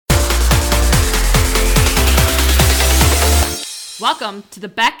Welcome to the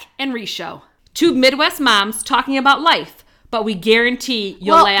Bec and Ri Show. Two Midwest moms talking about life, but we guarantee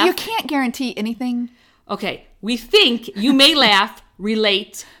you'll laugh. You can't guarantee anything. Okay, we think you may laugh,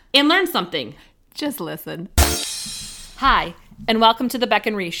 relate, and learn something. Just listen. Hi, and welcome to the Bec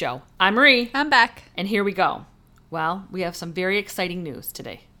and Ri Show. I'm Marie. I'm Bec. And here we go. Well, we have some very exciting news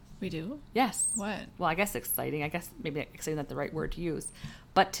today. We do? Yes. What? Well, I guess exciting. I guess maybe exciting is not the right word to use.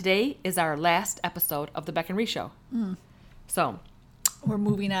 But today is our last episode of the Bec and Ri Show. So. We're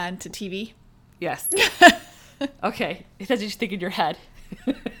moving on to TV. Yes. Okay. It says you think in your head.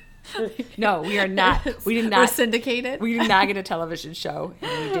 No, we are not. We did not. We're syndicated? We did not get a television show.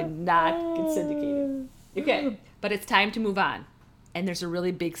 And we did not get syndicated. Okay. But it's time to move on. And there's a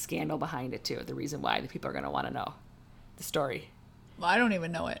really big scandal behind it, too. The reason why the people are going to want to know the story. Well, I don't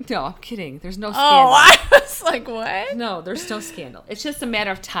even know it. No, I'm kidding. There's no scandal. Oh, I was like, what? No, there's no scandal. It's just a matter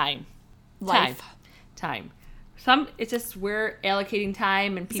of time. Life. Time. It's just we're allocating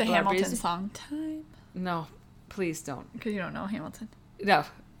time and people It's a are Hamilton busy. song. Time. No, please don't. Because you don't know Hamilton. No.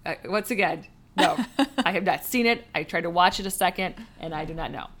 Once again, no. I have not seen it. I tried to watch it a second, and I do not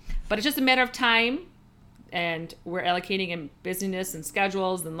know. But it's just a matter of time, and we're allocating in busyness and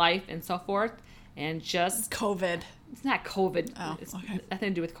schedules and life and so forth, and just... COVID. It's not COVID. Oh, It's okay.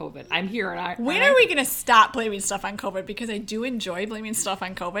 nothing to do with COVID. I'm here, and When are we going to stop blaming stuff on COVID? Because I do enjoy blaming stuff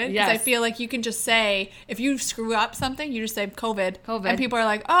on COVID. Because I Yes. feel like you can just say, if you screw up something, you just say COVID. COVID. And people are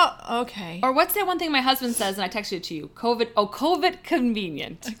like, oh, okay. Or what's that one thing my husband says, and I texted it to you? COVID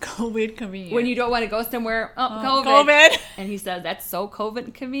convenient. COVID convenient. When you don't want to go somewhere, COVID. COVID. And he says, that's so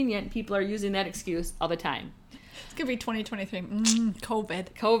COVID convenient. People are using that excuse all the time. It's going to be 2023. COVID.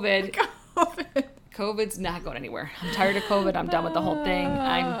 COVID. COVID. COVID's not going anywhere. I'm tired of COVID. I'm done with the whole thing.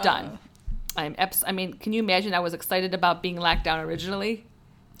 I'm done. I mean, can you imagine I was excited about being locked down originally?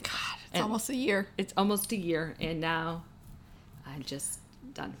 God, it's almost a year. It's almost a year, and now I'm just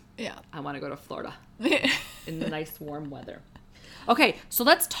done. Yeah. I want to go to Florida in the nice warm weather. Okay, so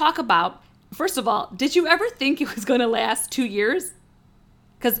let's talk about, first of all, did you ever think it was going to last 2 years?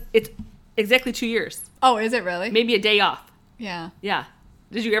 Because it's exactly 2 years. Oh, is it really? Maybe a day off. Yeah. Yeah.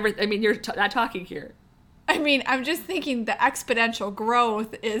 Did you ever, I mean, you're not talking here. I mean, I'm just thinking the exponential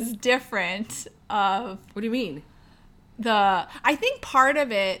growth is different of What do you mean? I think part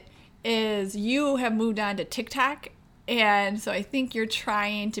of it is you have moved on to TikTok. And so I think you're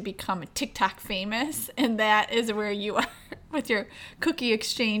trying to become a TikTok famous. And that is where you are with your cookie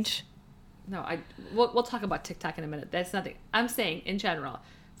exchange. No, we'll talk about TikTok in a minute. That's nothing. I'm saying in general.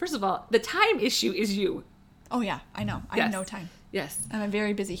 First of all, the time issue is you. Oh, yeah, I know. I have no time. Yes. I'm a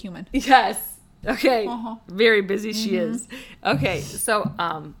very busy human. Yes. Okay. Uh-huh. Very busy she is. Okay. So,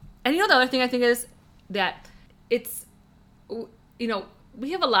 and the other thing I think is that it's,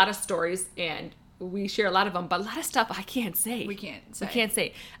 we have a lot of stories and we share a lot of them, but a lot of stuff I can't say. We can't say. We can't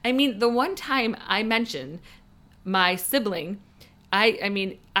say. I mean, the one time I mentioned my sibling,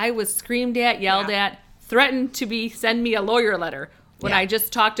 I was screamed at, yelled at, threatened to send me a lawyer letter when I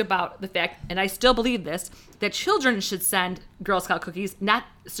just talked about the fact, and I still believe this, that children should send Girl Scout cookies,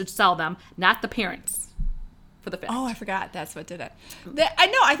 should sell them, not the parents, for the fact. Oh, I forgot. That's what did it.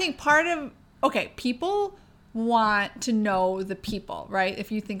 I think part of, people want to know the people, right?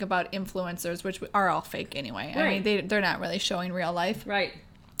 If you think about influencers, which are all fake anyway. Right. I mean, they're not really showing real life. Right.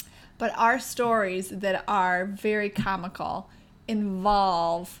 But our stories that are very comical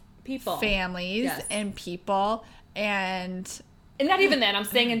involve People. families Yes. and people and not even that. I'm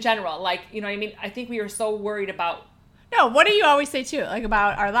saying in general. Like, you know what I mean? I think we are so worried about... No, what do you always say, too? Like,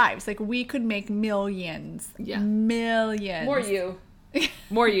 about our lives. Like, we could make millions. Yeah. Millions. More you.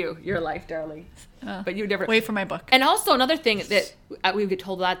 More you. Your life, darling. But you never... Wait for my book. And also another thing that we get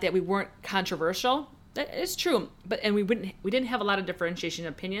told a lot, that we weren't controversial. That is true. And we didn't have a lot of differentiation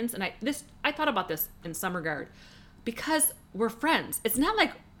of opinions. And I thought about this in some regard. Because we're friends. It's not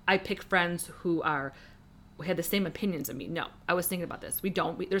like I pick friends who had the same opinions as me. No, I was thinking about this. We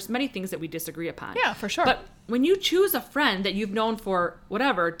don't. There's many things that we disagree upon. Yeah, for sure. But when you choose a friend that you've known for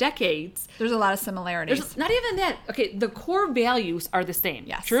whatever, decades. There's a lot of similarities. There's not even that. Okay, the core values are the same.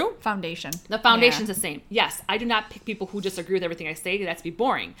 Yes. True? Foundation. The foundation's the same. Yes, I do not pick people who disagree with everything I say. That's be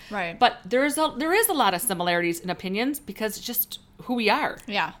boring. Right. But there is a lot of similarities in opinions because it's just who we are.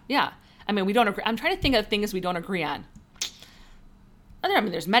 Yeah. Yeah. I mean, we don't agree. I'm trying to think of things we don't agree on.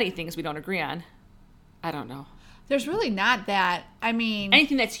 There's many things we don't agree on. I don't know. There's really not that. I mean...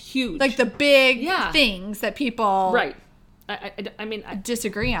 Anything that's huge. Like the big things that people... Right. I mean...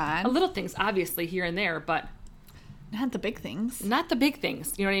 disagree on. Little things, obviously, here and there, but... Not the big things. Not the big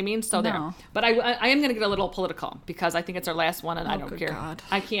things. You know what I mean? So No. there. But I am going to get a little political because I think it's our last one and I don't good care. God.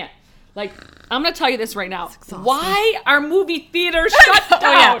 I can't. Like, I'm going to tell you this right now. exhausting. Why are movie theaters shut down?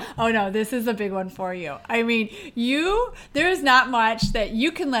 Oh, yeah. Oh, no, this is a big one for you. I mean, there's not much that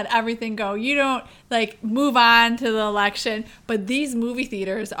you can let everything go. You don't, like, move on to the election. But these movie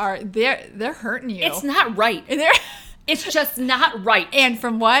theaters they're hurting you. It's not right. It's just not right. And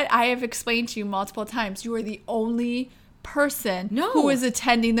from what I have explained to you multiple times, you are the only person who is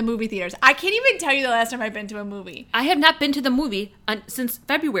attending the movie theaters. I can't even tell you the last time I've been to a movie. I have not been to the movie since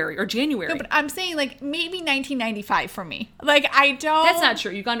February or January. No, but I'm saying like maybe 1995 for me. Like I don't. That's not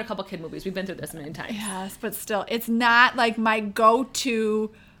true. You've gone to a couple kid movies. We've been through this a million times. Yes, but still, it's not like my go-to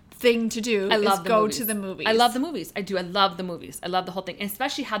thing to do. I love go to the movies. I love the movies. I do. I love the movies. I love the whole thing, and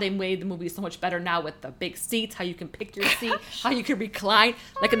especially how they made the movies so much better now with the big seats. How you can pick your seat. How you can recline.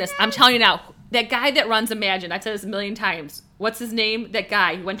 Like in this, I'm telling you now, that guy that runs Imagine. I've said this a million times. What's his name? That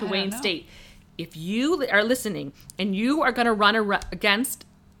guy who went to Wayne State. If you are listening and you are going to run against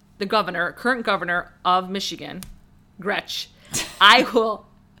the current governor of Michigan, Gretsch, I will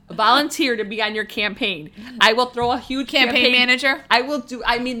volunteer to be on your campaign. I will throw a huge campaign manager. I will do.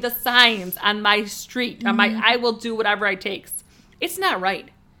 I mean, the signs on my street. I will do whatever it takes. It's not right.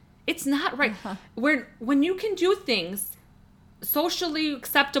 It's not right. When you can do things socially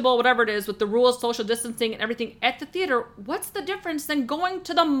acceptable, whatever it is, with the rules, social distancing, and everything at the theater, what's the difference than going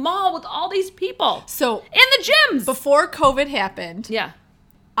to the mall with all these people? So in the gyms before COVID happened, yeah,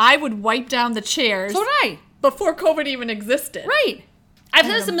 I would wipe down the chairs. So did I. Before COVID even existed. Right. I've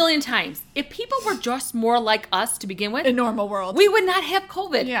said this a million times. If people were just more like us to begin with, a normal world, we would not have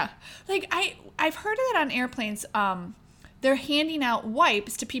COVID. Yeah. Like I've heard of that on airplanes. They're handing out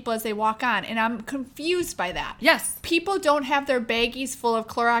wipes to people as they walk on, and I'm confused by that. Yes. People don't have their baggies full of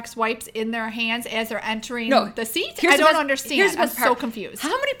Clorox wipes in their hands as they're entering the seat? I don't understand. I'm so confused.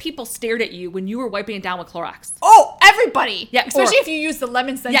 How many people stared at you when you were wiping it down with Clorox? Oh, everybody. Yeah. Especially if you use the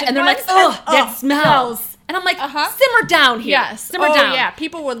lemon scented and they're like, oh, that smells. And I'm like, simmer down here. Yes. Simmer down. Yeah.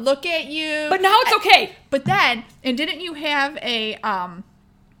 People would look at you. But now it's okay. But then, and didn't you have a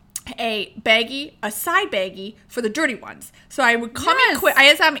baggie, a side baggie for the dirty ones? So I would come in quick.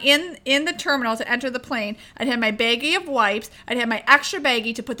 As I'm in the terminal to enter the plane, I'd have my baggie of wipes. I'd have my extra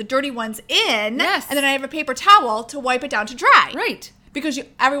baggie to put the dirty ones in. Yes. And then I have a paper towel to wipe it down to dry. Right. Because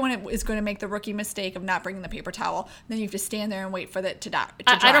everyone is going to make the rookie mistake of not bringing the paper towel. Then you have to stand there and wait for it to dry.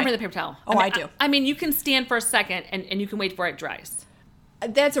 I don't bring the paper towel. Oh, I do. I mean, you can stand for a second and you can wait for it dries.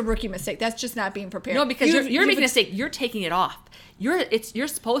 That's a rookie mistake. That's just not being prepared. No, because you're making a mistake. You're taking it off. You're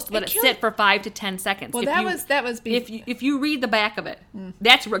supposed to let it sit for 5 to 10 seconds. Well, that was if you read the back of it,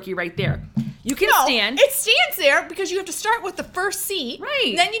 that's rookie right there. You can stand. It stands there because you have to start with the first seat.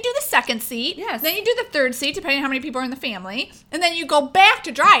 Right. Then you do the second seat. Yes. Then you do the third seat, depending on how many people are in the family. And then you go back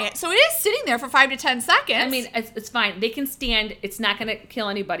to dry it. So it is sitting there for 5 to 10 seconds. I mean, it's fine. They can stand. It's not going to kill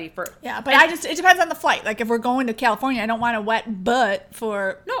anybody for. Yeah, but it depends on the flight. Like if we're going to California, I don't want a wet butt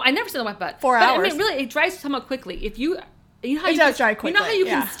for. No, I never said a wet butt. 4 hours. I mean, really, it dries somewhat quickly. If you. You know how it does dry quickly. You know how you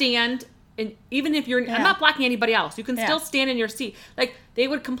can stand, and even if you're, I'm not blocking anybody else. You can still stand in your seat. Like they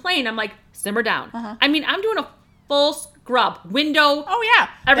would complain. I'm like, simmer down. I mean, I'm doing a full scrub, window. Oh yeah,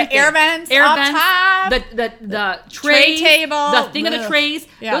 everything. The air vents, up top, the tray table, the thing of the trays.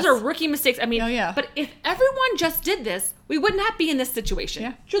 Yes. Those are rookie mistakes. I mean, but if everyone just did this, we would not be in this situation.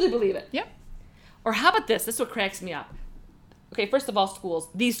 Yeah. Truly believe it. Yep. Or how about this? This is what cracks me up. Okay, first of all, schools.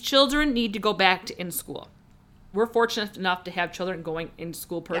 These children need to go back to in school. We're fortunate enough to have children going in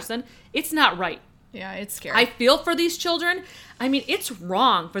school person. Yeah. It's not right. Yeah, it's scary. I feel for these children. I mean, it's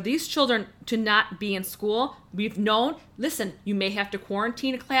wrong for these children to not be in school. We've known, listen, you may have to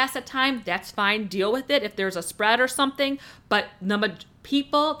quarantine a class at time. That's fine. Deal with it if there's a spread or something. But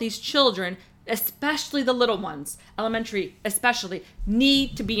these children, especially the little ones, elementary especially,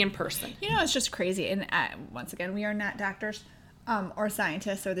 need to be in person. You know, it's just crazy. And once again, we are not doctors or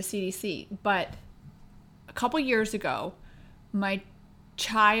scientists or the CDC, but a couple years ago, my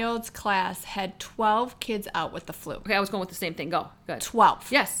child's class had 12 kids out with the flu. Okay, I was going with the same thing. Go. Good.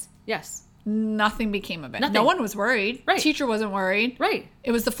 12. Yes. Nothing became of it. Nothing. No one was worried. Right. Teacher wasn't worried. Right.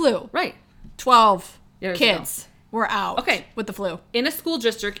 It was the flu. Right. 12 kids were out with the flu. In a school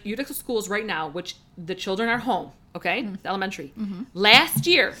district, you look at schools right now, which the children are home, okay? The elementary. Mm-hmm. Last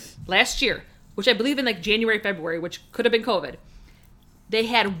year, which I believe in like January, February, which could have been COVID, they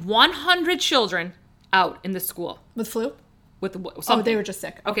had 100 children out in the school. With flu? With something. Oh, they were just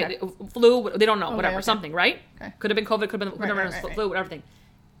sick. Okay. Flu, they don't know, whatever, something, right? Okay. Could have been COVID, could have been right. flu, everything.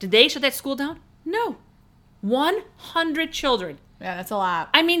 Did they shut that school down? No. 100 children. Yeah, that's a lot.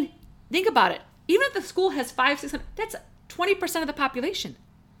 I mean, think about it. Even if the school has 500-600, that's 20% of the population.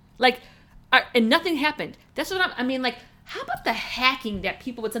 Like, and nothing happened. That's what I mean, like, How about the hacking that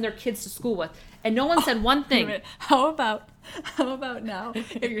people would send their kids to school with, and no one said one thing? How about now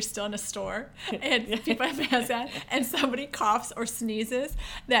if you're still in a store and people have masks on and somebody coughs or sneezes,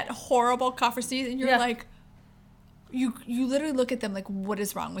 that horrible cough or sneeze, and you're like, you literally look at them like, what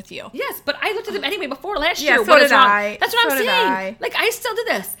is wrong with you? Yes, but I looked at them anyway before last year. So did I. That's what I'm saying. Like, I still do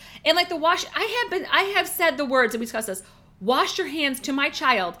this. And like I have said the words, and we discussed this, wash your hands to my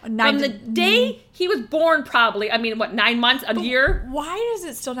child from the day he was born, probably. I mean, 9 months, a year? Why does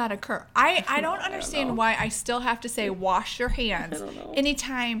it still not occur? I don't understand why I still have to say wash your hands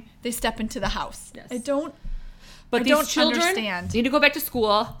anytime they step into the house. Yes. I don't Children understand. Need to go back to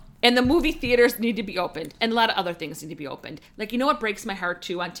school, and the movie theaters need to be opened, and a lot of other things need to be opened. Like, you know what breaks my heart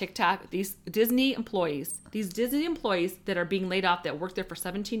too on TikTok? These Disney employees that are being laid off that worked there for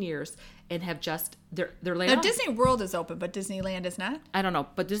 17 years and have just they're laid off. Disney World is open, but Disneyland is not. I don't know,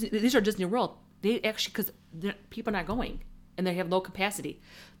 but these are Disney World. They actually, because people are not going and they have low capacity,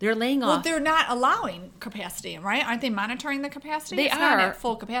 they're laying off. Well, they're not allowing capacity, right? Aren't they monitoring the capacity? They it's are not at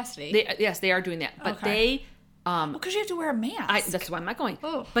full capacity. Yes, they are doing that, but they. Because you have to wear a mask. That's why I'm not going.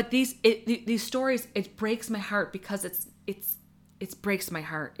 Oh. But these stories, it breaks my heart because it breaks my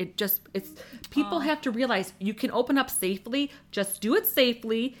heart. People have to realize you can open up safely. Just do it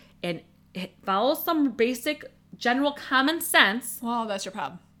safely and follow some basic general common sense. Well, that's your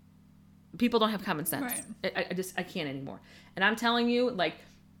problem. People don't have common sense. Right. I can't anymore. And I'm telling you, like,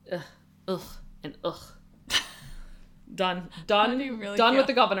 ugh. Done really done feel? with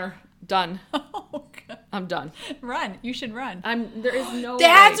the governor. Done. Oh, God. I'm done. Run. You should run. There is no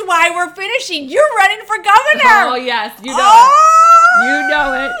That's way. why we're finishing. You're running for governor. Oh, yes. You know it. You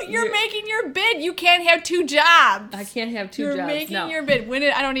know it. You're making your bid. You can't have two jobs. I can't have two You're jobs. making your bid.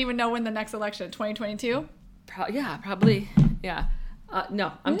 I don't even know when the next election. 2022? Probably. Yeah.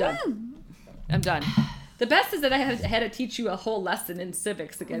 No, I'm done. I'm done. The best is that I had to teach you a whole lesson in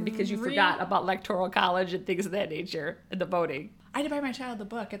civics again because you forgot about electoral college and things of that nature and the voting. I had to buy my child the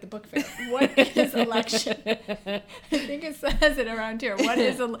book at the book fair. What is election? I think it says it around here. What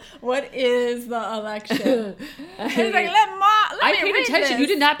is the election? I was like, I paid attention. This. You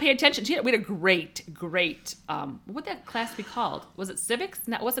did not pay attention. We had a great, what would that class be called? Was it civics?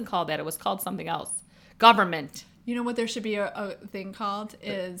 No, it wasn't called that. It was called something else. Government. You know what there should be a thing called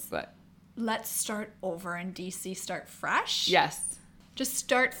is what? Let's start over in DC. Start fresh. Yes. Just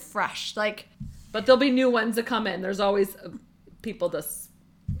start fresh. But there'll be new ones that come in. There's always people to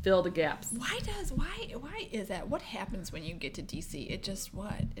fill the gaps. Why is that? What happens when you get to DC?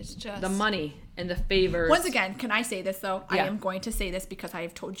 It's just the money and the favors. Once again, can I say this though? Yeah. I am going to say this because I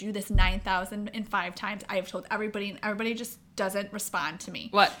have told you this 9,005 times. I have told everybody, and everybody just doesn't respond to me.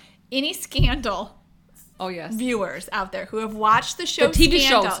 What? Any scandal? Oh yes. Viewers out there who have watched the show TV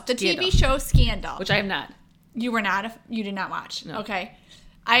show Scandal, which I have not. You were not. You did not watch. No. Okay.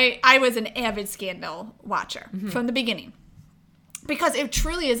 I was an avid Scandal watcher from the beginning. Because it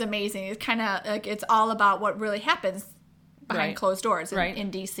truly is amazing. It's kind of like it's all about what really happens behind closed doors in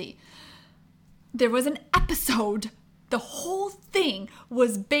DC. There was an episode, the whole thing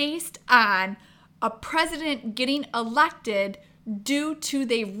was based on a president getting elected due to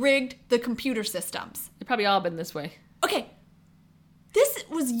they rigged the computer systems. They've probably all been this way. Okay. This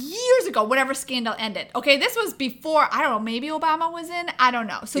was years ago, whenever Scandal ended. Okay, this was before, I don't know, maybe Obama was in. I don't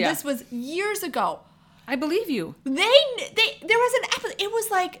know. So this was years ago. I believe you. There was an episode. It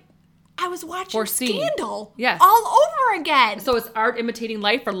was like I was watching Scandal all over again. So it's art imitating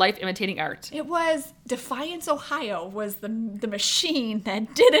life or life imitating art? It was Defiance, Ohio was the machine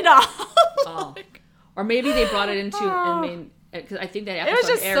that did it all. Oh. Or maybe they brought it into, because I think that episode it was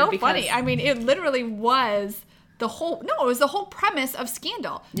just aired so funny. I mean, it literally was it was the whole premise of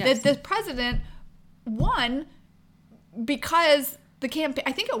Scandal. Yes. That the president won because the campaign,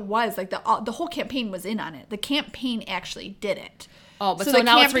 I think it was like the whole campaign was in on it. The campaign actually did it. Oh, but so the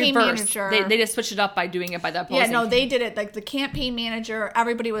now it's campaign reversed. Manager, They just switched it up by doing it by the opposing. Yeah, no, they did it. Like the campaign manager,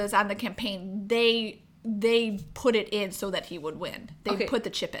 everybody was on the campaign. They put it in so that he would win. They put the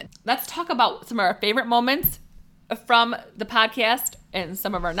chip in. Let's talk about some of our favorite moments from the podcast and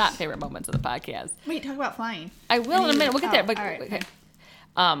some of our not favorite moments of the podcast. Wait, talk about flying. I will in a minute. We'll get there. But, all right. Okay.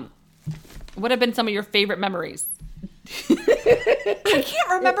 What have been some of your favorite memories? I can't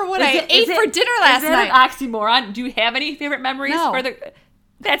remember what I ate for dinner last night. Is that an oxymoron? Do you have any favorite memories? No.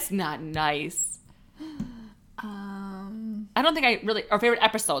 That's not nice. I don't think I really... Or favorite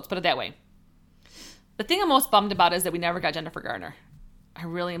episodes, put it that way. The thing I'm most bummed about is that we never got Jennifer Garner. I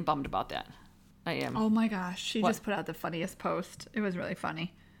really am bummed about that. I am. Oh my gosh. She just put out the funniest post. It was really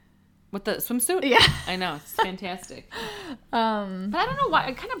funny. With the swimsuit? Yeah. I know. It's fantastic. But I don't know why.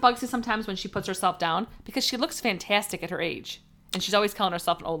 It kind of bugs me sometimes when she puts herself down because she looks fantastic at her age. And she's always calling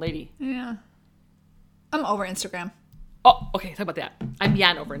herself an old lady. Yeah. I'm over Instagram. Oh, okay. Talk about that. I'm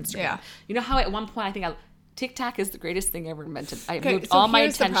beyond over Instagram. Yeah. You know how at one point I think TikTok is the greatest thing ever invented. I moved so all my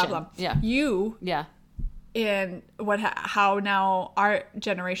here's the attention. problem. Yeah. You and how now our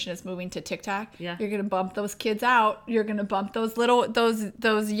generation is moving to TikTok. Yeah. You're gonna bump those kids out. You're gonna bump those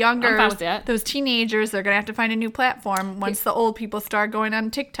younger, I'm fine with that. those teenagers. They're gonna have to find a new platform once the old people start going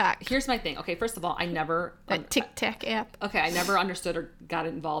on TikTok. Here's my thing. Okay, first of all, I never That TikTok app. Okay, I never understood or got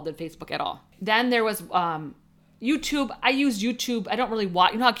involved in Facebook at all. Then there was YouTube. I use YouTube. I don't really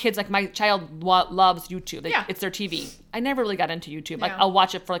watch. You know how kids, like my child loves YouTube. Yeah. It's their TV. I never really got into YouTube. Like Yeah. I'll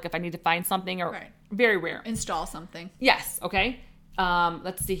watch it for like if I need to find something or Right. very rare. Install something. Yes. Okay.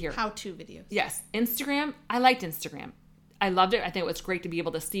 Let's see here. How-to videos. Yes. Instagram. I liked Instagram. I loved it. I think it was great to be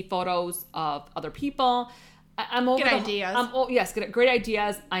able to see photos of other people. I'm over Get ideas. Yes, get great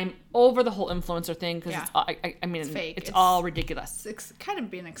ideas. I'm over the whole influencer thing because Yeah. I mean, It's fake. it's It's- all ridiculous. It's kind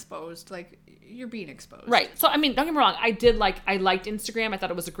of being exposed. Like, you're being exposed. Right. So, I mean, don't get me wrong. I liked Instagram. I thought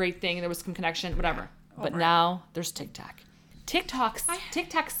it was a great thing. There was some connection, whatever. Yeah, but over it. now there's TikTok.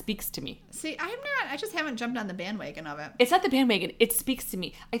 TikTok speaks to me. See, I just haven't jumped on the bandwagon of it. It's not the bandwagon. It speaks to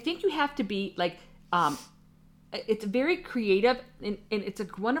me. I think you have to be like, it's very creative and it's a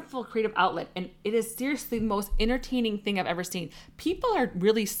wonderful creative outlet. And it is seriously the most entertaining thing I've ever seen. People are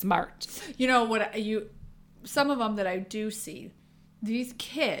really smart. You know what? Some of them that I do see, these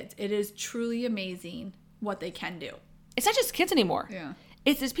kids, it is truly amazing what they can do. It's not just kids anymore. Yeah.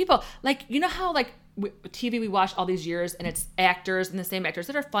 It's these people. Like, you know how like TV we watched all these years and it's actors and the same actors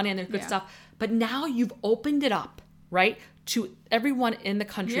that are funny and they're good Yeah. stuff. But now you've opened it up, right, to everyone in the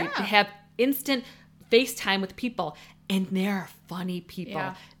country Yeah. to have instant FaceTime with people. And there are funny people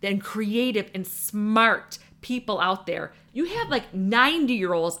Yeah. and creative and smart people out there. You have like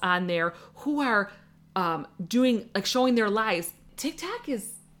 90-year-olds on there who are doing, like showing their lives. TikTok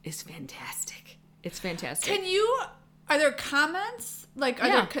is fantastic. It's fantastic. Are there comments? Like,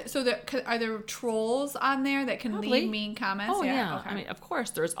 Yeah. are there trolls on there that can Probably. leave mean comments? Oh, yeah. Okay. I mean, of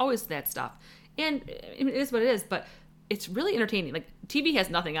course, there's always that stuff. And I mean, it is what it is, but it's really entertaining. Like, TV has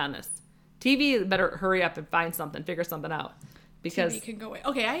nothing on this. TV better hurry up and find something, figure something out. Because, TV can go away.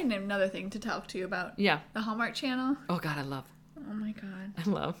 Okay, I had another thing to talk to you about. yeah. The Hallmark Channel. Oh, God, I love. Oh, my God. I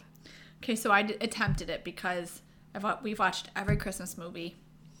love. Okay, so I attempted it because we've watched every Christmas movie.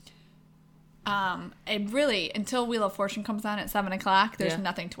 And really, until Wheel of Fortune comes on at 7 o'clock, there's Yeah.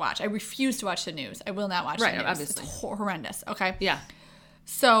 nothing to watch. I refuse to watch the news. I will not watch Right, the news. obviously. It's horrendous. Okay. Yeah.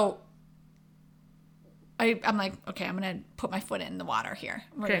 So I'm like, okay, I'm gonna put my foot in the water here.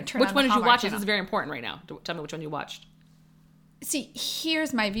 We're Okay. gonna turn Which on one the did you Hallmark watch? This Channel. is very important right now. Tell me which one you watched. See,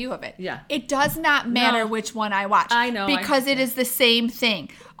 here's my view of it. Yeah. It does not matter No. which one I watch. I know, Because it is the same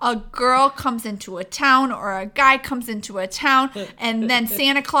thing. A girl comes into a town or a guy comes into a town and then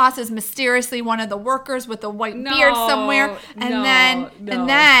Santa Claus is mysteriously one of the workers with a white beard somewhere and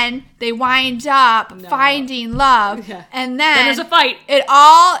then they wind up finding love Yeah. and then there's a fight. They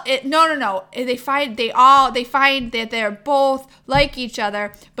find that they're both like each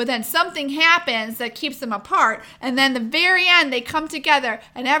other, but then something happens that keeps them apart and then the very end they come together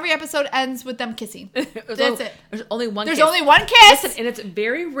and every episode ends with them kissing. That's it. There's only one There's kiss. only one kiss. Listen, and it's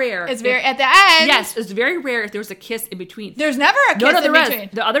very rare. It's very at the end. Yes, it's very rare if there was a kiss in between. There's never a kiss there in is. between.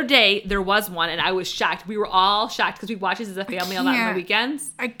 The other day, there was one, and I was shocked. We were all shocked because we watch this as a family a lot on the can't.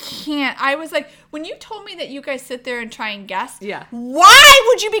 weekends. I can't. I was like, when you told me that you guys sit there and try and guess, Yeah. why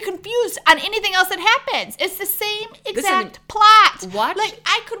would you be confused on anything else that happens? It's the same exact plot. watch- Like,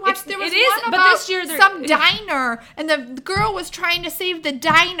 I could watch, It's- there was it is, one but about this year some diner, and the girl was trying to save the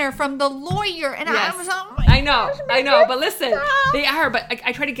diner from the lawyer, and Yes. I was like, oh my I know, gosh, I know, but listen, stop. they are. But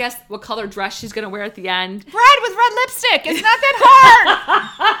I try to guess what color dress she's gonna wear at the end. Red with red lipstick. It's not that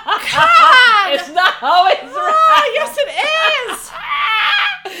hard. God. It's not always Oh, yes, it is.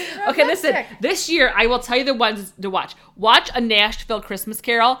 Okay, listen. lipstick. This year, I will tell you the ones to watch. Watch A Nashville Christmas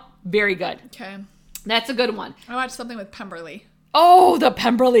Carol. Very good. Okay. That's a good one. I watched something with Pemberley. Oh, the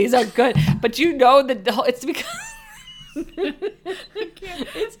Pemberleys are good. But you know that it's because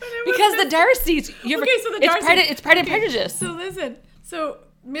it's because the Darcys. It's Pride and Prejudice. So listen. So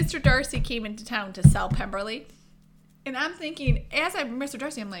Mr. Darcy came into town to sell Pemberley. And I'm thinking, as I'm Mr.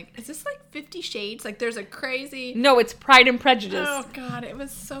 Darcy, I'm like, is this like 50 Shades? Like, there's a crazy... No, it's Pride and Prejudice. Oh, God, it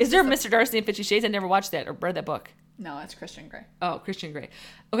was so... Is there Mr. Darcy and 50 Shades? I never watched that or read that book. No, that's Christian Grey. Oh, Christian Grey.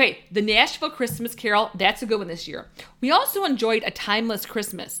 Okay, the Nashville Christmas Carol. That's a good one this year. We also enjoyed A Timeless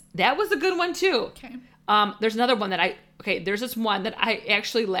Christmas. That was a good one, too. Okay. There's another one there's this one that I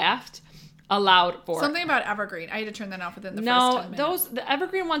actually laughed aloud for. Something about evergreen. I had to turn that off within the first 10 minutes. The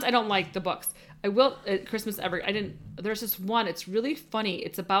evergreen ones, I don't like the books. I will, Christmas evergreen. There's this one, it's really funny.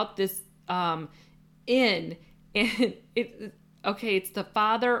 It's about this inn, and it's the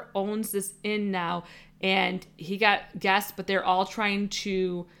father owns this inn now, and he got guests, but they're all trying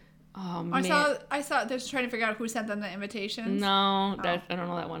to, I saw they're trying to figure out who sent them the invitations. No, I don't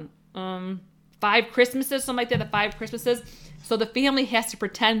know that one. 5 Christmases, something like that, the 5 Christmases. So the family has to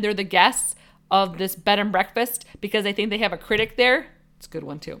pretend they're the guests of this bed and breakfast because they think they have a critic there. It's a good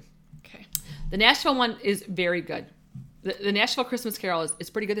one, too. Okay. The Nashville one is very good. The Nashville Christmas Carol is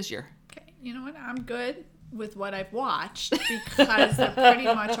pretty good this year. Okay. You know what? I'm good with what I've watched because they're pretty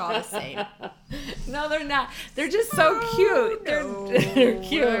much all the same. No, they're not. They're just so cute. They're cute.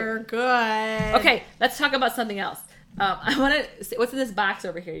 They're good. Okay, let's talk about something else. I want to say, what's in this box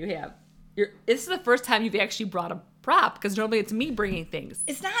over here you have? This is the first time you've actually brought a prop, because normally it's me bringing things.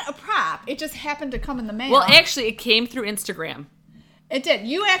 It's not a prop. It just happened to come in the mail. Well, actually, it came through Instagram. It did.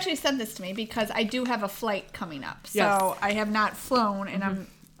 You actually sent this to me because I do have a flight coming up. So Yes. I have not flown, and I'm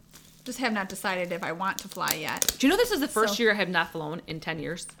just have not decided if I want to fly yet. Do you know this is the first year I have not flown in 10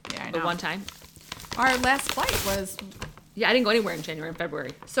 years? Yeah, I But know. one time. Our last flight was... Yeah, I didn't go anywhere in January and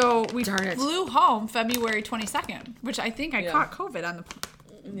February. So we Darn it. flew home February 22nd, which I think I Yeah. caught COVID on the...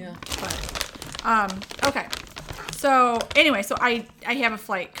 Yeah. But, okay. So anyway, so I have a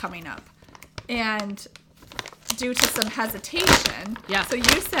flight coming up, and due to some hesitation, Yeah. So you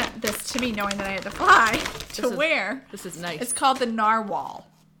sent this to me knowing that I had to fly to wear. This is nice. It's called the narwhal.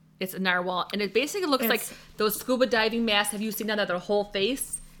 It's a narwhal, and it basically looks like those scuba diving masks. Have you seen that? Their whole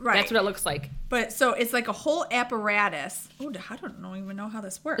face? Right. That's what it looks like. But so it's like a whole apparatus. Oh, I don't even know how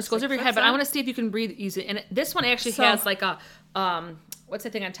this works. This goes over your head, but I want to see if you can breathe easy. And this one actually has like a what's the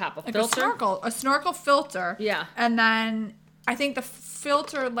thing on top? A filter? A snorkel filter. Yeah. And then I think the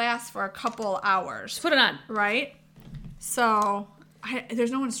filter lasts for a couple hours. Just put it on. Right? So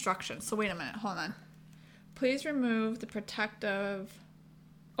there's no instructions. So wait a minute. Hold on. Please remove the protective.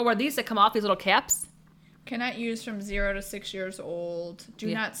 Oh, are these that come off, these little caps? Cannot use from 0 to 6 years old.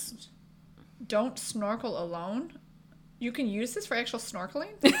 Don't snorkel alone. You can use this for actual snorkeling?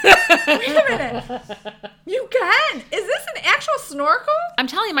 Wait a minute. You can? Is this an actual snorkel? I'm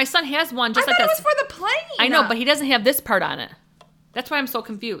telling you, my son has one just I like thought this. it was for the plane. I know, but he doesn't have this part on it. That's why I'm so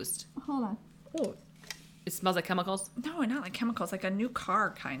confused. Hold on. Oh. It smells like chemicals? No, not like chemicals. Like a new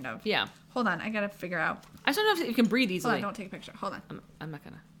car, kind of. Yeah. Hold on. I got to figure out. I just don't know if you can breathe Hold easily. on. Don't take a picture. Hold on. I'm not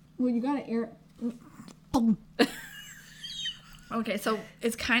going to. Well, you got to air... Okay, so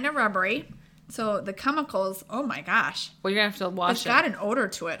it's kind of rubbery. So the chemicals, oh my gosh. Well, you're going to have to wash It's it. got an odor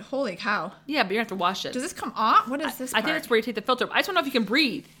to it. Holy cow. Yeah, but you're going to have to wash it. Does this come off? What is this I think that's where you take the filter. I just don't know if you can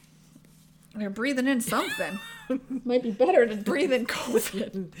breathe. You're breathing in something. Might be better to breathe in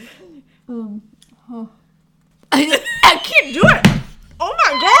COVID. I can't do it. Oh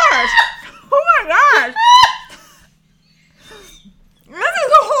my gosh. Oh my gosh. This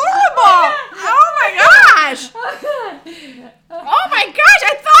is horrible. Oh my gosh. Oh my gosh.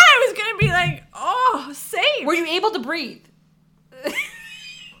 I thought I was going to be like, safe. Were you able to breathe? Oh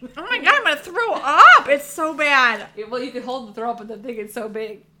my god, I'm going to throw up. It's so bad. Well, you can hold the throw up, but the thing is so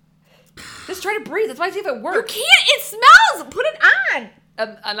big. Just try to breathe. That's why I see if it You works. can't. It smells. Put it on.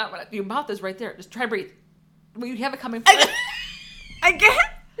 I'm not, your mouth is right there. Just try to breathe. Well, you have it coming. I can't.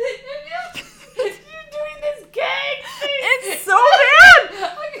 You're doing this gag thing. It's so bad.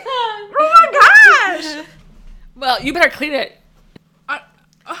 Oh my gosh. Well, you better clean it.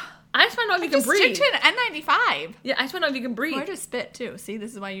 I just want to know if you can Just breathe. stick to an N95. Yeah, I just want to know if you can breathe. Or just spit too. See,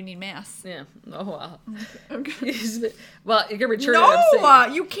 this is why you need masks. Yeah. Oh, well. Okay. Well, you can return it. I'm saying. No,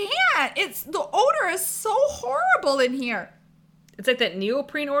 you can't. The odor is so horrible in here. It's like that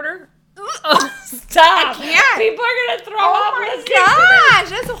neoprene order. Oh, stop. I can't. People are going to throw Oh up. my listening to gosh,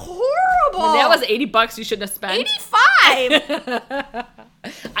 that's horrible. That was $80 you shouldn't have spent. 85.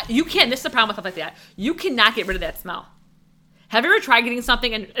 You can't. This is the problem with stuff like that. You cannot get rid of that smell. Have you ever tried getting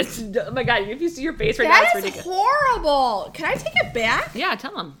something and oh my god, if you see your face right now, it's That is ridiculous. horrible. Can I take it back? Yeah,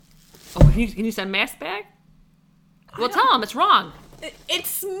 tell them. Oh, can you send mask back? Well, tell them it's wrong. It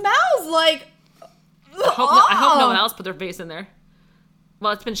smells like. I hope no one else put their face in there.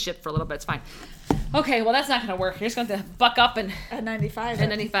 Well, it's been shipped for a little bit. It's fine. Okay, well that's not going to work. You're just going to buck up and N95.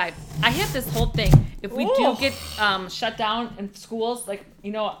 N95. I have this whole thing. If we do get shut down in schools, like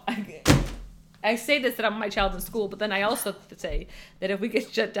I say this that I'm my child's in school, but then I also say that if we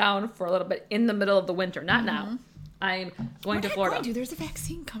get shut down for a little bit in the middle of the winter, not now, I'm going to Florida. Going to. There's a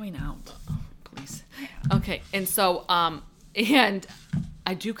vaccine coming out. Please. Okay, and so and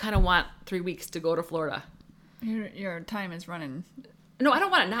I do kind of want 3 weeks to go to Florida. Your time is running. No, I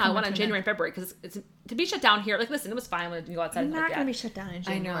don't want it now. I want it in January and February because it's to be shut down here. Like, listen, it was fine when you go outside. I'm not going to be shut down in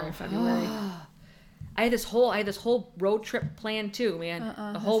January or February. I had this whole road trip planned too,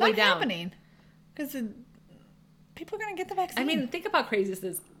 man. The whole way down. Happening because people are going to get the vaccine. I mean, think about how crazy this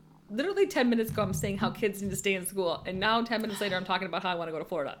is. Literally 10 minutes ago, I'm saying how kids need to stay in school, and now 10 minutes later, I'm talking about how I want to go to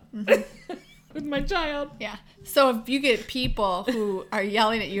Florida with my child. Yeah. So if you get people who are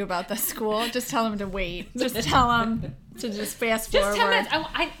yelling at you about the school, just tell them to wait. Just tell them to just fast forward. Just 10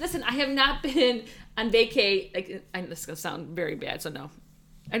 minutes. Listen, I have not been on vacay. Like, this is going to sound very bad, so no.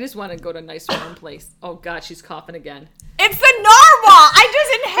 I just want to go to a nice warm place. Oh, God, she's coughing again. It's the normal. I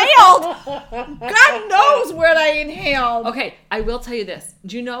just inhaled. God knows what I inhaled. Okay, I will tell you this.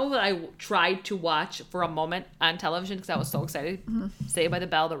 Do you know that I tried to watch for a moment on television because I was so excited? Saved by the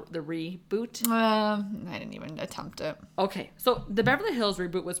Bell, the reboot. I didn't even attempt it. Okay, so the Beverly Hills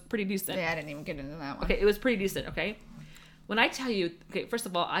reboot was pretty decent. Yeah, I didn't even get into that one. Okay, it was pretty decent, okay? When I tell you, okay, first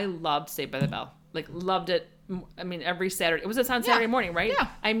of all, I loved Saved by the Bell. Like, loved it. I mean, every Saturday. It was on Saturday morning, right? Yeah.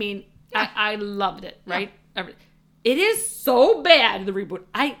 I mean, I loved it, right? Yeah. It is so bad, the reboot.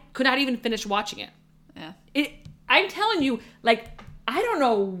 I could not even finish watching it. Yeah. I'm telling you, like, I don't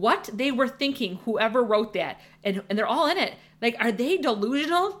know what they were thinking, whoever wrote that. And they're all in it. Like, are they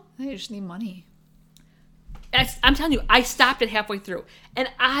delusional? They just need money. I'm telling you, I stopped it halfway through. And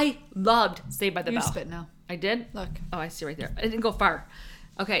I loved Saved by the Bell. You spit now. I did? Look. Oh, I see right there. I didn't go far.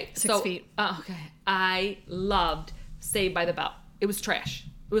 Okay. 6 feet. Okay. I loved Saved by the Bell. It was trash.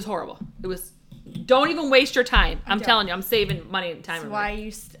 It was horrible. It was... Don't even waste your time. I'm telling you, I'm saving money and time. That's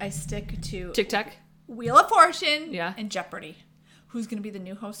why I stick to TikTok, Wheel of Fortune, yeah, and Jeopardy. Who's going to be the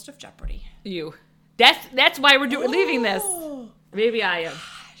new host of Jeopardy? You. That's why we're leaving this. Maybe I am.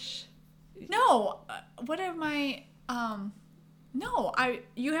 Gosh. No. What am I? No.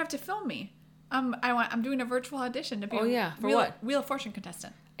 You have to film me. I'm doing a virtual audition to be. Oh yeah. For what? Wheel of Fortune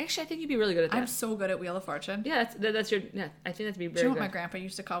contestant. Actually, I think you'd be really good at that. I'm so good at Wheel of Fortune. Yeah, that's your. Yeah, I think that'd be very good. Do you know what my grandpa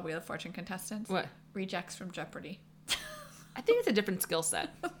used to call Wheel of Fortune contestants? What? Rejects from Jeopardy. I think it's a different skill set.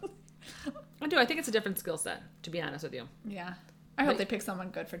 I do. I think it's a different skill set, to be honest with you. Yeah. I hope they pick someone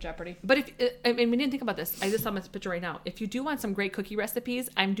good for Jeopardy. But if I mean, we didn't think about this. I just saw my picture right now. If you do want some great cookie recipes,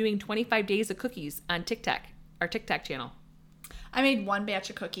 I'm doing 25 days of cookies on TikTok, our TikTok channel. I made one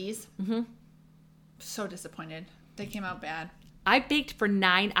batch of cookies. Mm-hmm. So disappointed. They came out bad. I baked for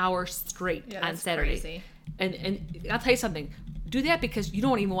 9 hours straight on Saturday. Crazy. And I'll tell you something. Do that because you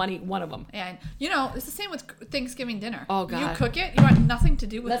don't even want to eat one of them. And, it's the same with Thanksgiving dinner. Oh, God. You cook it, you want nothing to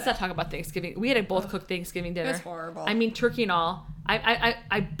do with Let's not talk about Thanksgiving. We had to both cook Thanksgiving dinner. It's horrible. I mean, turkey and all.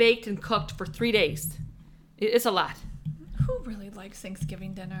 I baked and cooked for 3 days. It's a lot. Who really likes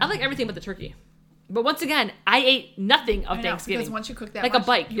Thanksgiving dinner? I like everything but the turkey. But once again, I ate nothing of Thanksgiving. Because once you cook that like much, a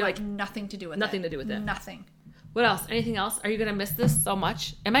bike, you like nothing to do with it. Nothing to do with it. Nothing. What else? Anything else? Are you going to miss this so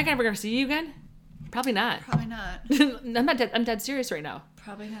much? Am I ever going to see you again? Probably not. Probably not. I'm dead serious right now.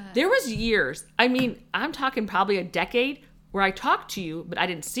 Probably not. There was years, I mean, I'm talking probably a decade where I talked to you, but I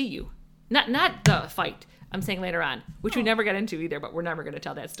didn't see you. Not the fight. I'm saying later on, which we never got into either, but we're never going to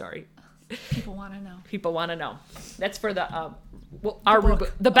tell that story. People want to know. People want to know. That's for the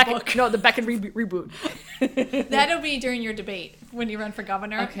reboot. The Bec and Ri reboot. That'll be during your debate when you run for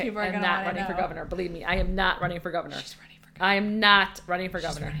governor. Okay, People are I'm not running for governor. Believe me, I am not running for governor. She's running for governor. I am not running for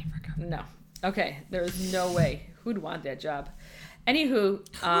governor. She's running for governor. No. Okay, there is no way. Who'd want that job? Anywho,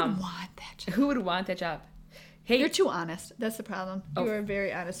 who would want that job? Who would want that job? Hey, you're too honest. That's the problem. You are a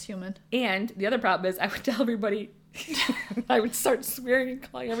very honest human. And the other problem is I would tell everybody, I would start swearing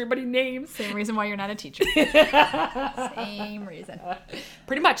and calling everybody names. Same reason why you're not a teacher. Same reason.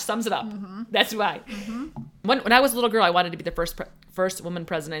 Pretty much sums it up. Mm-hmm. That's why. Mm-hmm. When I was a little girl, I wanted to be the first woman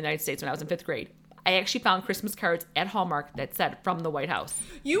president of the United States when I was in 5th grade. I actually found Christmas cards at Hallmark that said "From the White House."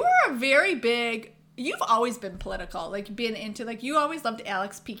 You are a very big... You've always been political, like being into, like you always loved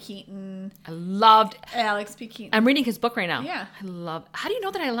Alex P. Keaton. I loved Alex P. Keaton. I'm reading his book right now. Yeah. How do you know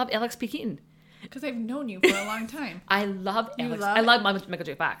that I love Alex P. Keaton? Because I've known you for a long time. I love Alex. I love Michael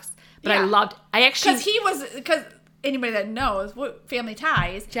J. Fox. But yeah. Because anybody that knows what Family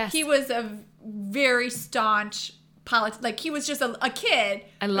Ties, yes. He was a very staunch like he was just a kid.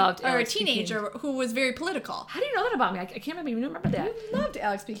 I loved Alex a teenager who was very political. How do you know that about me? I can't remember that. You loved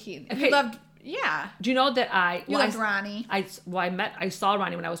Alex P. Keaton. Okay. You loved... Yeah. Do you know that you loved Ronnie? I saw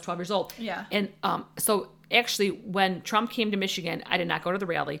Ronnie when I was 12 years old. Yeah. And so actually when Trump came to Michigan, I did not go to the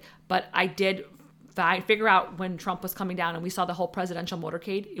rally, but I did figure out when Trump was coming down and we saw the whole presidential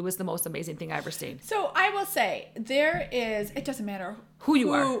motorcade. It was the most amazing thing I've ever seen. So I will say it doesn't matter who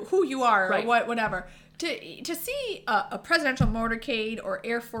you are, right. Or whatever. to see a presidential motorcade or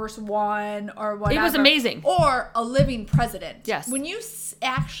Air Force One or whatever. It was amazing. Or a living president. Yes. When you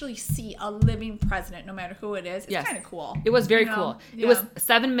actually see a living president, no matter who it is, it's kind of cool. It was very cool. Yeah. It was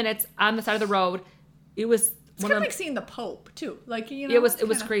 7 minutes on the side of the road. It was it's kind of like seeing the Pope too. Like, you know, it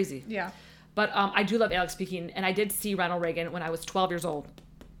was crazy. Yeah. But I do love Alex speaking, and I did see Ronald Reagan when I was 12 years old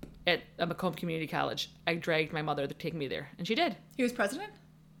at Macomb Community College. I dragged my mother to take me there, and she did. He was president?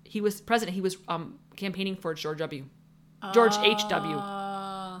 He was president. He was campaigning for George W. George H.W.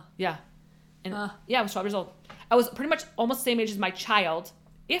 Yeah. And yeah, I was 12 years old. I was pretty much almost the same age as my child,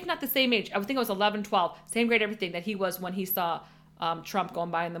 if not the same age. I would think I was 11, 12, same grade, everything that he was when he saw Trump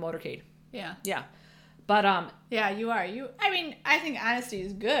going by in the motorcade. Yeah. Yeah. But yeah, you are. I mean, I think honesty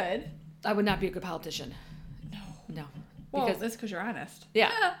is good. I would not be a good politician. No. Well, that's because you're honest.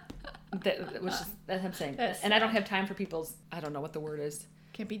 Yeah. That's what I'm saying. And I don't have time for people's, I don't know what the word is.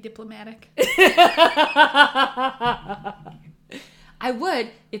 Can't be diplomatic. I would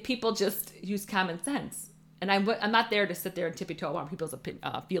if people just use common sense. And I'm not there to sit there and tippy-toe on people's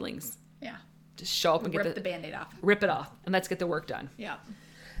feelings. Yeah. Just show up and rip the Band-Aid off. Rip it off. And let's get the work done. Yeah.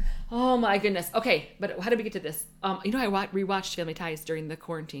 Oh, my goodness. Okay, but how did we get to this? I rewatched Family Ties during the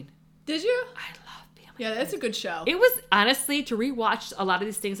quarantine. Did you? I love Family Ties. Yeah, that's a good show. It was, honestly, to rewatch a lot of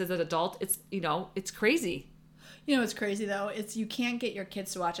these things as an adult, it's crazy. You know what's crazy, though? It's you can't get your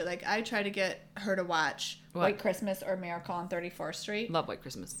kids to watch it. Like, I try to get her to watch White Christmas or Miracle on 34th Street. Love White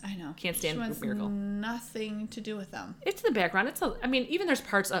Christmas. I know. Can't stand Miracle. Nothing to do with them. It's the background. Even there's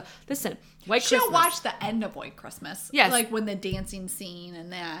parts of, listen, White Christmas. She'll watch the end of White Christmas. Yes. Like when the dancing scene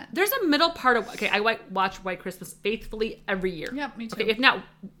and that. There's a middle part of, I watch White Christmas faithfully every year. Yep, me too. Okay, if not,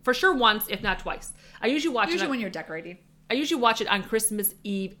 for sure once, if not twice. I usually watch it when you're decorating. I usually watch it on Christmas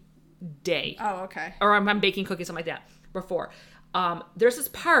Eve day. Oh, okay. Or I'm baking cookies, something like that. Before. There's this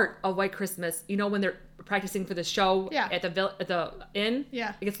part of White Christmas, when they're practicing for the show at the inn.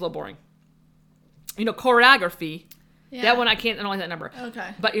 Yeah. It gets a little boring. Choreography. Yeah. That one I don't like that number.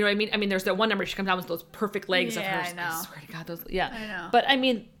 Okay. But you know what I mean? I mean, there's that one number she comes down with those perfect legs of hers. I know. I swear to God, those. Yeah. I know. But I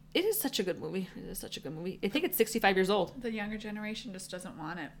mean, it is such a good movie. I think it's 65 years old. The younger generation just doesn't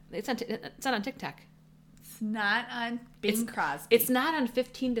want it. It's not on TikTok. It's not on Bing Crosby. It's not on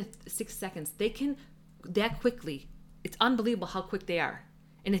 15 to 6 seconds. They can that quickly. It's unbelievable how quick they are.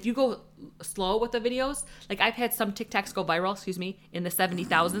 And if you go slow with the videos, like I've had some TikToks go viral, in the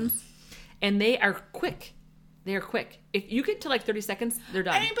 70,000s, and they are quick. They are quick. If you get to like 30 seconds, they're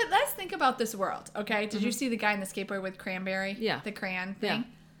done. I mean, but let's think about this world, okay? Did you see the guy in the skateboard with cranberry? Yeah. The crayon thing?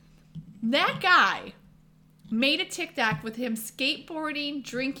 Yeah. That guy made a TikTok with him skateboarding,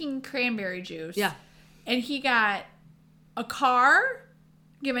 drinking cranberry juice. Yeah. And he got a car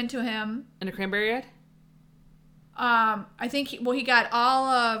given to him. And a cranberry ad? I think he got all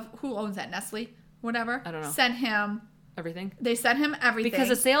of, who owns that, Nestle? Whatever. I don't know. Sent him everything. They sent him everything. Because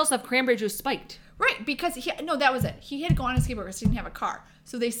the sales of cranberry juice spiked. Right, because that was it. He had to go on a skateboard because he didn't have a car.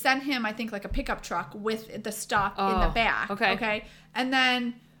 So they sent him, I think, like a pickup truck with the stuff in the back. Okay. And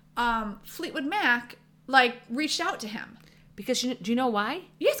then Fleetwood Mac, reached out to him. Because do you know why?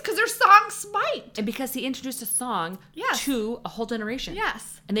 Yes, because their song spiked. And because he introduced a song to a whole generation.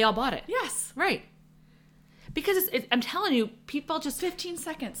 Yes. And they all bought it. Yes. Right. Because I'm telling you, people just 15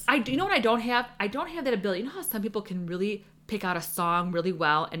 seconds. You know what I don't have? I don't have that ability. You know how some people can really pick out a song really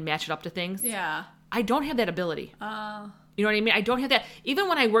well and match it up to things? Yeah. I don't have that ability. You know what I mean? I don't have that. Even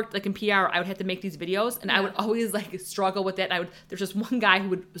when I worked in PR, I would have to make these videos, and I would always struggle with it. There's just one guy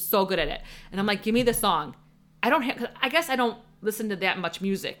who was so good at it, and I'm like, give me the song. I guess I don't listen to that much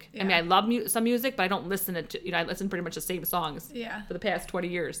music. Yeah. I mean, I love some music, but I don't listen to I listen pretty much the same songs. For the past 20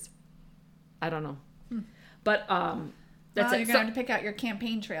 years. I don't know. But that's it. You're going to pick out your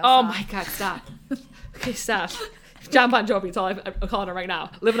campaign trail song. Oh my God, stop. Okay, stop. John Bon Jovi, that's all I'm calling it right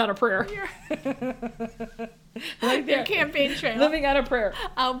now. Living on a prayer. Right there. Your campaign trail. Living on a prayer.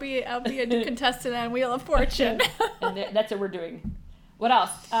 I'll be a contestant on Wheel of Fortune. And that's what we're doing. What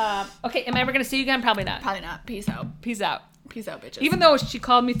else? Okay, am I ever going to see you again? Probably not. Probably not. Peace out. Peace out. Peace out, bitches. Even though she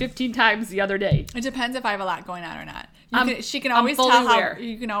called me 15 times the other day. It depends if I have a lot going on or not. You can always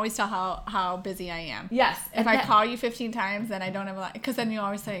tell how busy I am. Yes. If I call you 15 times, then I don't have a lot. Because then you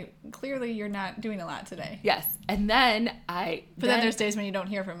always say, clearly you're not doing a lot today. Yes. And then But then there's days when you don't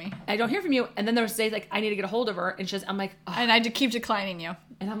hear from me. I don't hear from you. And then there's days I need to get a hold of her. And I'm like, oh. And I keep declining you.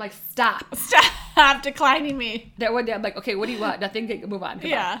 And I'm like, stop. Stop declining me. That one day I'm like, okay, what do you want? Nothing. Move on.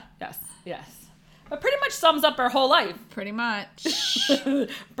 Come on. Yes. But pretty much sums up our whole life. Pretty much.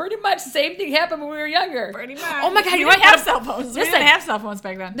 Pretty much same thing happened when we were younger. Pretty much. Oh my God, you didn't have cell phones. We didn't have cell phones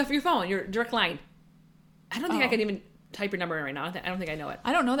back then. No, for your phone, your direct line. I don't think I can even type your number in right now. I don't think I know it.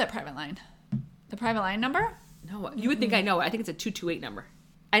 I don't know that private line. The private line number? No, you would think I know it. I think it's a 228 number.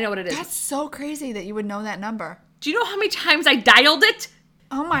 I know what it is. That's so crazy that you would know that number. Do you know how many times I dialed it?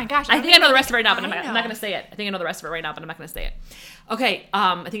 Oh my gosh. I think I know the rest of it right now, but I'm not going to say it. I think I know the rest of it right now, but I'm not going to say it. Okay,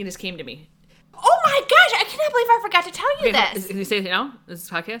 I think it just came to me. Oh my gosh, I cannot believe I forgot to tell you this. Can you say it now? This is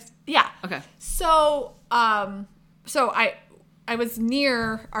podcast? Yeah. Okay. So I was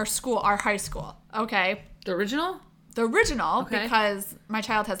near our school, our high school, okay? The original? The original, Okay. because my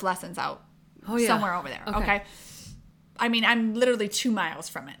child has lessons out Yeah. somewhere over there, okay? I mean, I'm literally 2 miles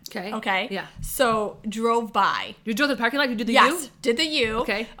from it. Okay. Okay? Yeah. So, drove by. You drove to the parking lot? You did the Yes, U? did the U.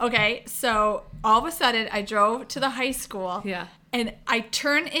 Okay. Okay, so all of a sudden, I drove to the high school. Yeah. And I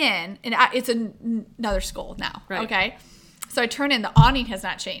turn in, and it's another school now. Right. Okay. So I turn in. The awning has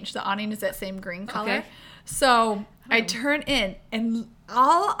not changed. The awning is that same green color. Okay. So I turn in, and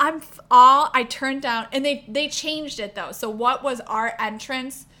I turned down, and they changed it though. So what was our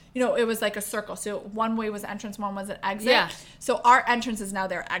entrance? It was like a circle. So one way was entrance, one was an exit. Yeah. So our entrance is now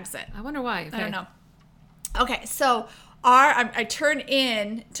their exit. I wonder why. Okay. I don't know. Okay, so I turn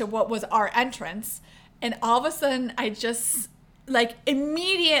in to what was our entrance, and all of a sudden I just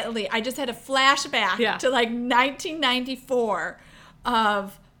immediately I just had a flashback to 1994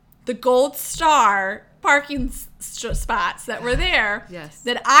 of the Gold Star parking spots that were there. Yes.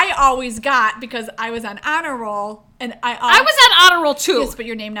 That I always got because I was on honor roll, and I was on honor roll too. Yes, but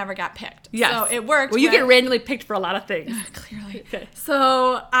your name never got picked. Yes. So it worked. Well, you get randomly picked for a lot of things. Clearly. Okay.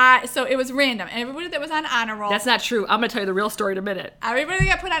 So it was random. And everybody that was on honor roll. That's not true. I'm going to tell you the real story in a minute. Everybody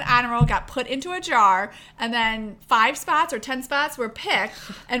that got put on honor roll got put into a jar, and then 5 spots or 10 spots were picked.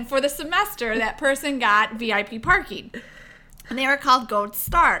 And for the semester, that person got VIP parking. And they were called Gold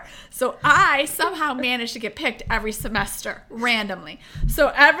Star. So I somehow managed to get picked every semester randomly.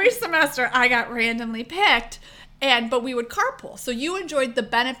 So every semester I got randomly picked. But we would carpool. So you enjoyed the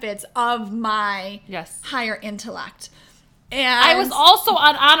benefits of my higher intellect. And I was also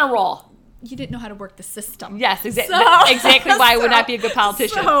on honor roll. You didn't know how to work the system. Yes, exactly. Exactly why I would not be a good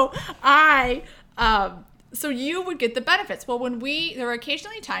politician. So you would get the benefits. Well, there were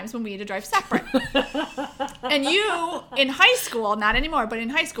occasionally times when we had to drive separate. And you, in high school, not anymore, but in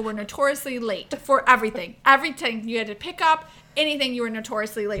high school, were notoriously late for everything. Everything you had to pick up, anything you were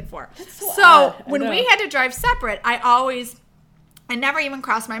notoriously late for. So when we had to drive separate, I never even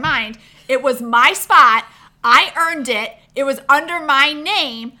crossed my mind. It was my spot. I earned it. It was under my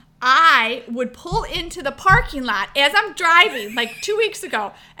name. I would pull into the parking lot as I'm driving, 2 weeks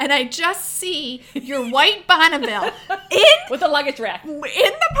ago, and I just see your white Bonneville with a luggage rack in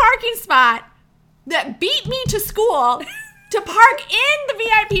the parking spot that beat me to school to park in the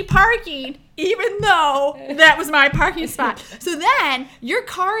VIP parking, even though that was my parking spot. So then your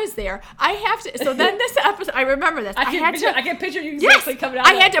car is there. So then this episode, I remember this. I can picture you exactly coming out.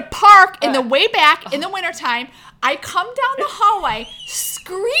 I had to park in the way back in the wintertime. I come down the hallway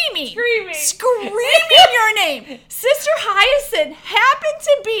screaming your name. Sister Hyacinth happened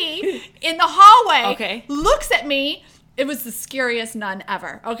to be in the hallway. Okay. Looks at me. It was the scariest nun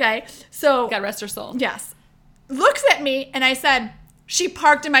ever. Okay. So God rest her soul. Yes. Looks at me, and I said, she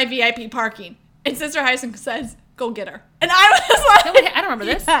parked in my VIP parking. And Sister Hyacinth says, go get her. And I was like, I don't remember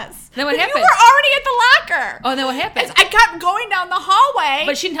this. Yes. Then what happened? You were already at the locker. Oh, then what happened? As I kept going down the hallway.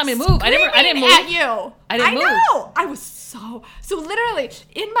 But she didn't tell me to move. I didn't move. At you. I didn't move. I know. I was so literally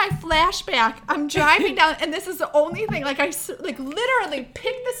in my flashback. I'm driving down, and this is the only thing. I literally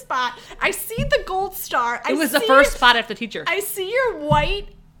picked the spot. I see the Gold Star. It was the first spot after the teacher. I see your white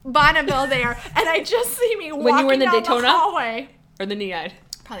Bonneville there, and I just see me walking when you were in the down Daytona the hallway. Or the neon.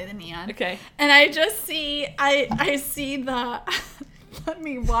 Probably the neon. Okay. And I just see, I see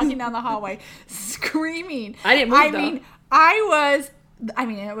me walking down the hallway screaming. I didn't move,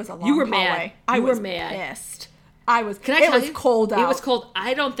 it was a long You were hallway. mad. You were was mad. Pissed. Can I tell you? It was cold out. It was cold.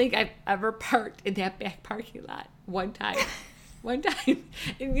 I don't think I've ever parked in that back parking lot one time. And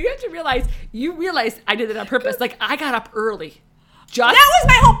you have to realize I did it on purpose. I got up early. That was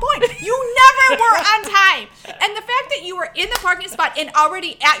my whole point. You never were on time. And the fact that you were in the parking spot and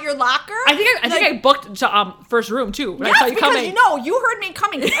already at your locker. I think I booked first room too. Yes, I saw you coming. You heard me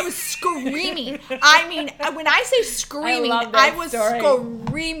coming. I was screaming. I mean, when I say screaming, I was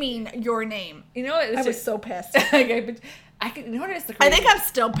screaming your name. You know what? I was so pissed. Okay, but I think I'm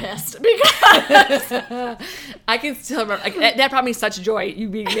still pissed because I can still remember. That brought me such joy. You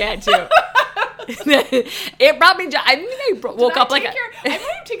being mad too. It brought me joy. I think I woke up like I might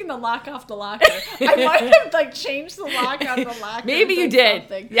have taken the lock off the locker. I might have like changed the lock on the locker. Maybe you did.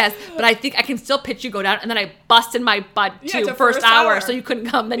 Something. Yes, but I think I can still pitch you go down, and then I busted my butt too to first hour, so you couldn't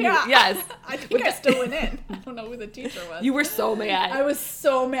come. Then yes. I think I still went in. I don't know who the teacher was. You were so mad. I was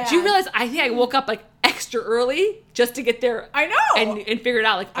so mad. Do you realize I think I woke up like extra early just to get there? I know. And figured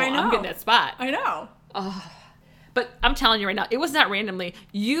out like, oh, I'm getting that spot. I know. Oh. But I'm telling you right now, it was not randomly.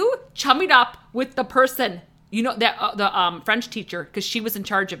 You chummied up with the person, you know, that the French teacher, because she was in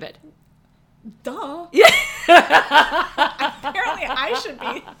charge of it. Duh. Yeah. Apparently, I should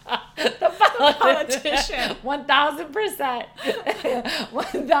be the politician. 1,000%.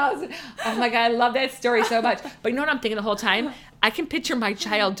 1,000. Oh my God, I love that story so much. But you know what I'm thinking the whole time? I can picture my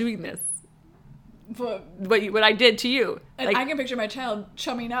child doing this. What I did to you. And like, I can picture my child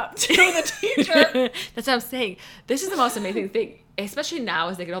chumming up to the teacher. That's what I'm saying. This is the most amazing thing, especially now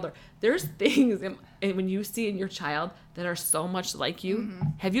as they get older. There's things when you see in your child that are so much like you. Mm-hmm.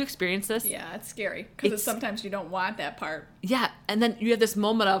 Have you experienced this? Yeah, it's scary because sometimes you don't want that part. Yeah, and then you have this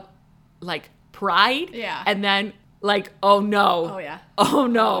moment of like pride. Yeah. And then like, oh no. Oh yeah. Oh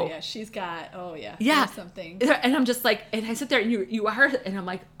no. Oh yeah. She's got. Oh yeah. Yeah. Something. And I'm just like, and I sit there and you are, and I'm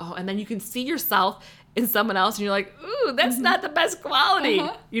like, oh, and then you can see yourself in someone else, and you're like, ooh, that's not the best quality.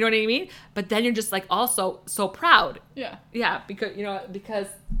 Uh-huh. You know what I mean? But then you're just like also so proud. Yeah. Yeah, because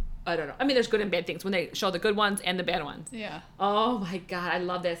I don't know. I mean, there's good and bad things when they show the good ones and the bad ones. Yeah. Oh my God, I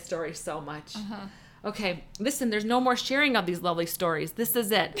love that story so much. Uh-huh. Okay, listen, there's no more sharing of these lovely stories. This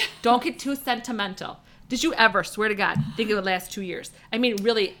is it. Don't get too sentimental. Did you ever, swear to God, think it would last 2 years? I mean,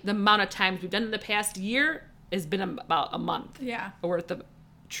 really, the amount of times we've done it in the past year has been about a month. Yeah. Worth of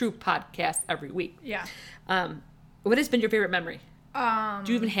true podcast every week. Yeah. What has been your favorite memory? Do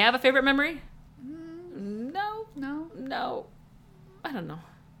you even have a favorite memory? No. I don't know.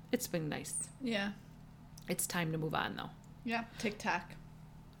 It's been nice. Yeah. It's time to move on, though. Yeah. TikTok.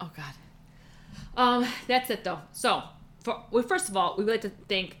 Oh, God. That's it, though. So, first of all, we would like to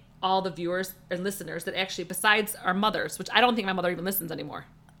thank all the viewers and listeners that actually, besides our mothers, which I don't think my mother even listens anymore.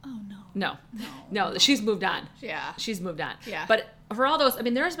 Oh, No, she's moved on. Yeah. She's moved on. Yeah. But for all those, I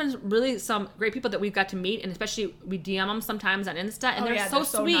mean, there's been really some great people that we've got to meet, and especially we DM them sometimes on Insta, and they're so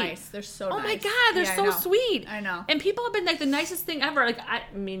sweet. Nice. They're so nice. Oh my God, they're so sweet. I know. And people have been like the nicest thing ever. Like, I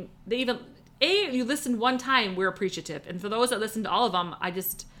mean, they even, you listened one time, we're appreciative. And for those that listened to all of them, I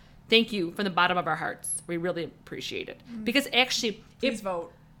just thank you from the bottom of our hearts. We really appreciate it. Because actually, Please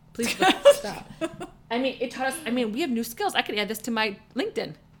vote. Please vote. Stop. I mean, it taught us, we have new skills. I could add this to my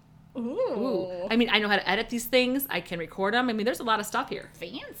LinkedIn. Ooh. I mean, I know how to edit these things. I can record them. I mean, there's a lot of stuff here.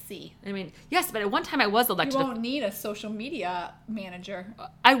 Fancy. I mean, yes, but at one time I was elected. You won't need a social media manager.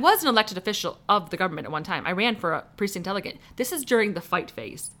 I was an elected official of the government at one time. I ran for a precinct delegate. This is during the fight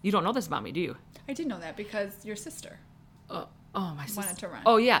phase. You don't know this about me, do you? I did know that because your sister. My sister wanted to run.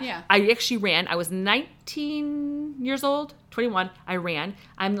 Oh, yeah. Yeah. I actually ran. I was 19 years old, 21. I ran.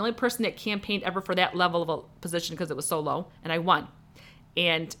 I'm the only person that campaigned ever for that level of a position because it was so low, and I won.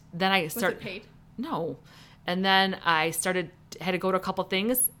 And then I started. Was it paid? No. And then I had to go to a couple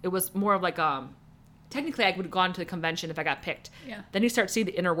things. It was more of like, technically I would have gone to the convention if I got picked. Yeah. Then you start to see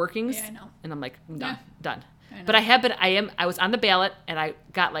the inner workings. Yeah, I know. And I'm like, done. I know. But I was on the ballot, and I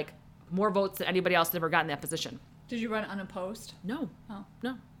got like more votes than anybody else that ever got in that position. Did you run unopposed? No. Oh.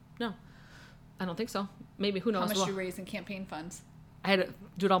 No. I don't think so. Maybe, who knows? How much did you raise in campaign funds? I had to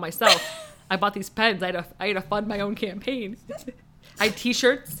do it all myself. I bought these pens. I had to fund my own campaign. I had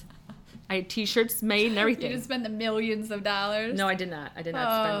t-shirts. Made and everything. You didn't spend the millions of dollars? No, I did not.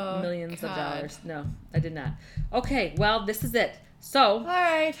 Spend millions of dollars. No, I did not. Okay, well, this is it. So, all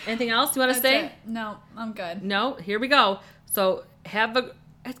right. Anything else you want to say? It. No, I'm good. No, here we go. So,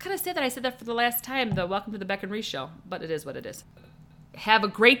 it's kind of sad that I said that for the last time, the Welcome to the Bec and Ri show, but it is what it is. Have a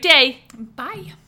great day. Bye.